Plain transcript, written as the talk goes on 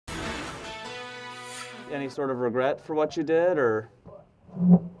Any sort of regret for what you did, or?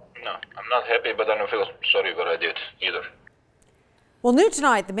 No, I'm not happy, but I don't feel sorry what I did either. Well, new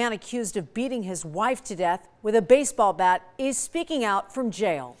tonight, the man accused of beating his wife to death with a baseball bat is speaking out from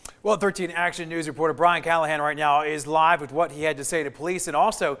jail. Well, 13 Action News reporter Brian Callahan right now is live with what he had to say to police and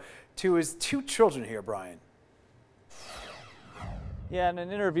also to his 2 children here, Brian. Yeah, in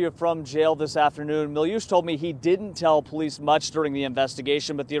an interview from jail this afternoon, Miliusz told me he didn't tell police much during the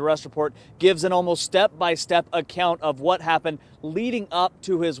investigation, but the arrest report gives an almost step-by-step account of what happened leading up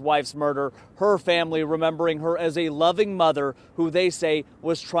to his wife's murder, her family remembering her as a loving mother who they say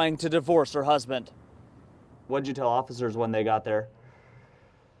was trying to divorce her husband. What'd you tell officers when they got there?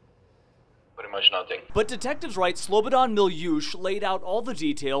 Pretty much nothing. But detectives write Slobodan Miliusz laid out all the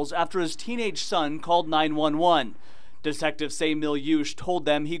details after his teenage son called 911. Detectives say Miliusz told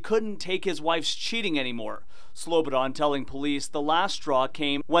them he couldn't take his wife's cheating anymore. Slobodan telling police the last straw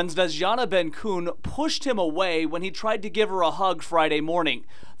came when Zvezjana Ben-Kun pushed him away when he tried to give her a hug Friday morning.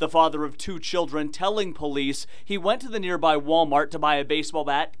 The father of 2 children telling police he went to the nearby Walmart to buy a baseball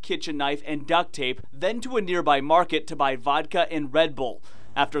bat, kitchen knife, and duct tape, then to a nearby market to buy vodka and Red Bull.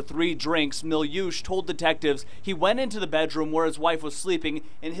 After 3 drinks, Miliusz told detectives he went into the bedroom where his wife was sleeping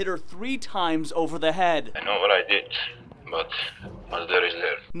and hit her 3 times over the head. I know what I did, but what's there is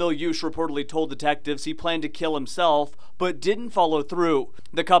there. Miliusz reportedly told detectives he planned to kill himself, but didn't follow through.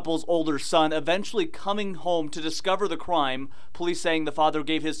 The couple's older son eventually coming home to discover the crime, police saying the father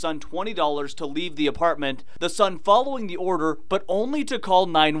gave his son $20 to leave the apartment, the son following the order, but only to call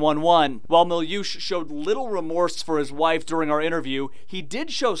 911. While Miliusz showed little remorse for his wife during our interview, he did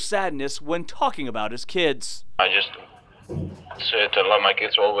show sadness when talking about his kids. I just said I love my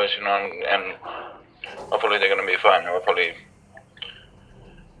kids always, and hopefully they're gonna be fine. Hopefully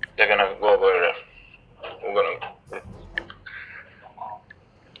they're gonna go where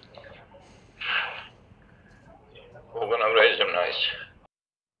we're gonna raise them nice.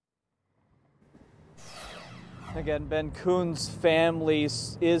 Again, Ben-Kun's family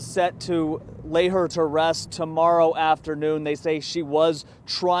is set to lay her to rest tomorrow afternoon. They say she was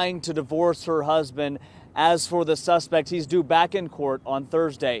trying to divorce her husband. As for the suspect, he's due back in court on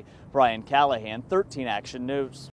Thursday. Brian Callahan, 13 Action News.